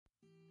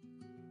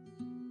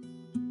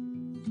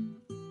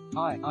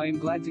Hi, I am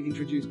glad to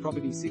introduce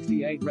property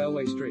 68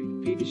 Railway Street,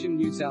 Petersham,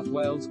 New South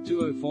Wales,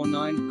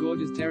 2049,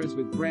 gorgeous terrace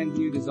with brand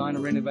new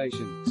designer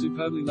renovation,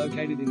 superbly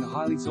located in the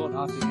highly sought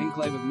after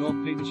enclave of North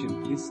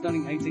Petersham. This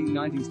stunning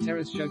 1890s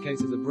terrace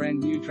showcases a brand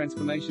new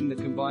transformation that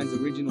combines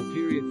original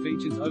period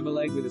features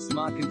overlaid with a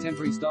smart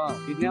contemporary style.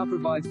 It now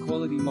provides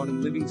quality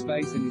modern living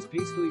space and is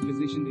peacefully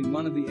positioned in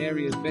one of the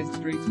area's best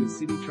streets with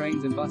city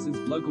trains and buses,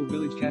 local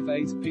village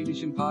cafes,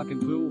 Petersham Park and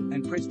Pool,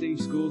 and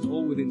prestige schools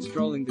all within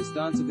strolling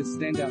distance. Of this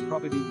standout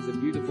property is a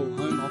beautiful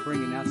home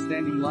offering an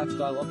outstanding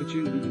lifestyle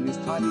opportunity in this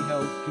tightly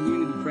held,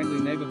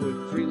 community-friendly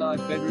neighborhood. 3 large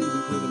bedrooms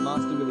include a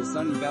master with a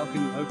sunny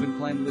balcony,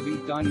 open-plan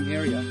living, dining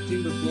area,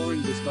 timber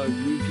flooring, bespoke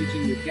new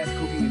kitchen with gas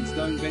cooking and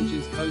stone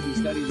benches, cozy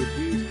study with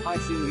views, high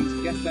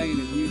ceilings, gas bay, and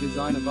a new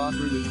designer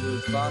bathroom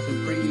includes bath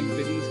and premium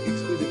fittings,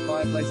 exquisite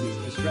fireplaces,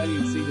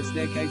 Australian cedar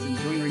staircase and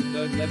joinery,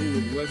 3rd level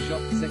with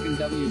workshop, 2nd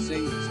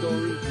WC,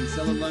 storeroom, and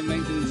cellar, low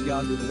maintenance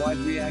yard with wide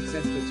rear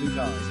access for 2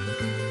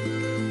 cars.